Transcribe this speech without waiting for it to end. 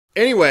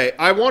Anyway,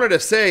 I wanted to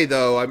say,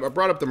 though, I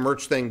brought up the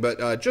merch thing,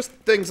 but just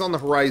things on the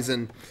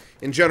horizon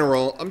in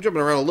general. I'm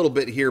jumping around a little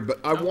bit here, but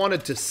I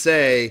wanted to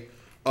say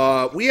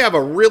we have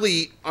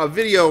a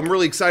video I'm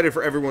really excited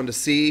for everyone to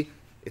see.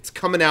 It's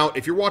coming out.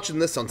 If you're watching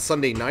this on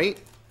Sunday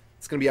night,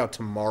 it's going to be out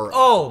tomorrow.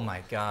 Oh,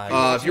 my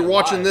God. If you're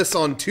watching this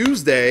on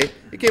Tuesday,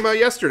 it came out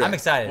yesterday. I'm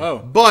excited. Whoa.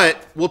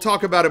 But we'll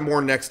talk about it more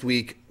next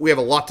week. We have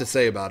a lot to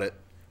say about it.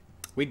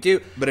 We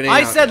do. But it ain't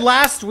I out said yet.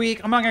 last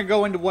week, I'm not going to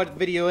go into what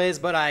video is,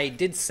 but I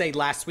did say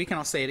last week, and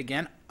I'll say it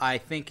again. I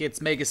think it's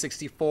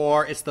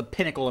Mega64. It's the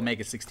pinnacle of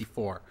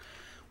Mega64.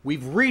 We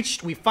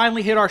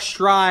finally hit our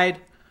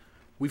stride.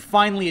 We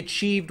finally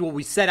achieved what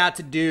we set out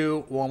to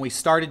do when we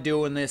started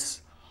doing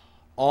this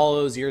all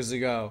those years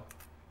ago.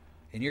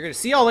 And you're going to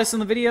see all this in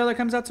the video that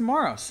comes out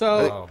tomorrow.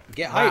 So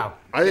get hyped.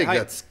 I think Get hyped.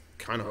 that's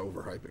kind of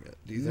overhyping it.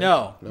 Do you think?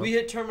 No. We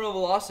hit terminal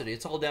velocity.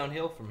 It's all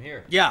downhill from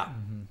here. Yeah.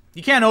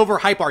 You can't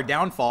overhype our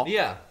downfall.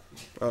 Yeah.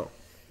 Oh.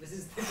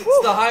 It's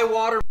the high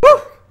water.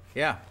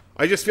 Yeah.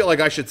 I just feel like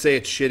I should say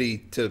it's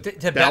shitty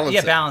to balance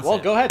it. balance Well,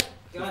 it. go ahead.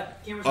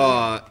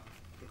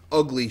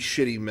 Ugly,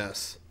 shitty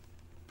mess.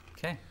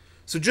 Okay.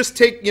 So just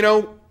take,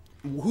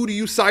 who do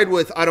you side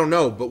with? I don't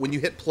know, but when you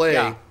hit play,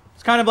 Yeah.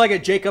 It's kind of like a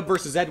Jacob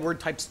versus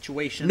Edward type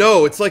situation.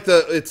 no, it's like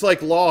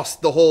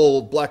Lost, the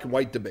whole black and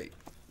white debate.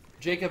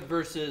 Jacob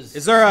versus.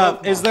 Is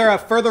there a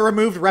further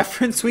removed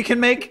reference we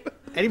can make?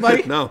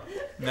 Anybody? No.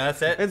 No,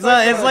 that's it. It's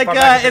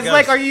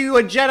like, are you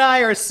a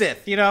Jedi or a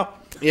Sith?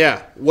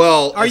 Yeah.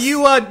 Well, Are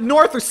you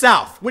north or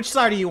south? Which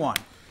side are you on?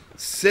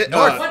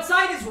 What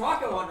side is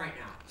Rocco on right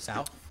now?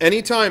 South.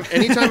 Anytime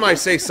I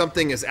say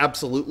something is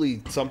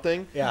absolutely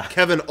something, Yeah.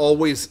 Kevin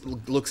always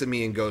looks at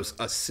me and goes,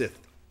 "A Sith,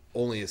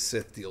 only a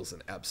Sith deals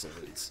in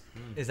absolutes."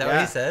 Is that what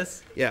he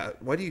says? Yeah.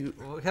 Why do you?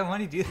 Well, Kevin, why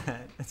do you do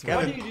that? That's Why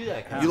weird. do you do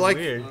that? Kyle? You like?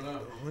 Weird.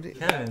 What do you-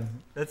 Kevin,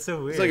 that's so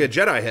weird. It's like a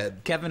Jedi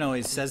head. Kevin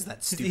always says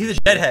that stupid. He's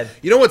a JedHead.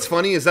 You know what's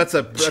funny is that's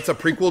a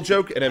prequel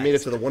joke, and I made it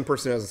to the one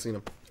person who hasn't seen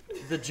him.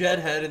 The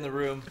JedHead in the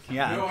room.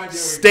 Yeah.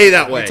 Stay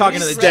that way. Talking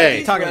to the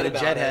Stay. talking to read the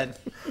about JedHead.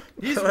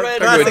 He's read.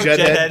 Talking to a Classic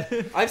JedHead.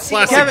 JedHead. I've seen.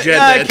 Classic Kevin,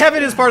 JedHead.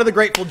 Kevin is part of the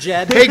Grateful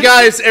Jed. Hey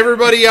guys,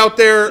 everybody out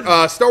there,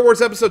 Star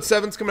Wars Episode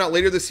 7's coming out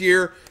later this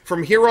year.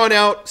 From here on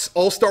out,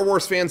 all Star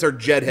Wars fans are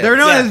JedHeads. They're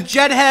known Yeah. as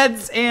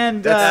Jedheads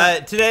and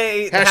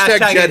Today, the Hashtag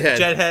hashtag is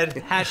JedHead.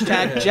 JedHead.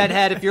 hashtag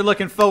Jedhead. If you're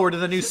looking forward to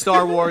the new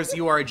Star Wars,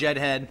 you are a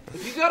Jedhead.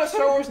 If you got a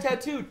Star Wars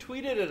tattoo,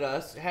 tweet it at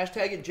us.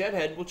 Hashtag it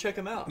JedHead. We'll check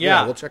them out.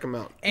 Yeah. We'll check them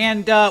out.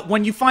 And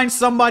when you find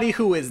somebody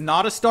who is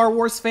not a Star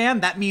Wars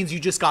fan, that means you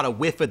just got a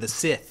whiff of the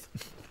Sith.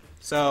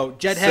 So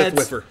Jedheads.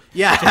 SithWhiffer.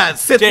 Yeah,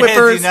 JedHeads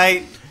SithWhiffers.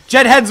 unite.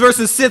 Jedheads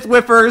versus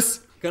SithWhiffers.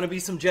 Gonna be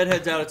some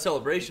JedHeads out at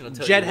Celebration. I'll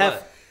tell you Jedhead.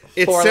 what.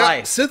 For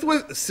life.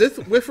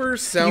 SithWhiffers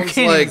sounds You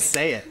can't like even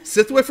say it.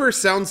 SithWhiffer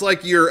sounds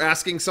like you're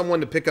asking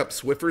someone to pick up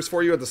Swiffers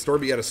for you at the store,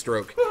 but you had a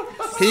stroke.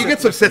 Can you get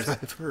some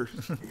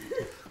SithWhiffers?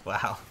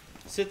 Wow.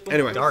 Sit with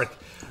Anyway, Dark.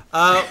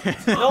 No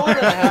one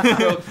that has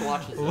strokes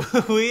watches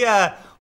this.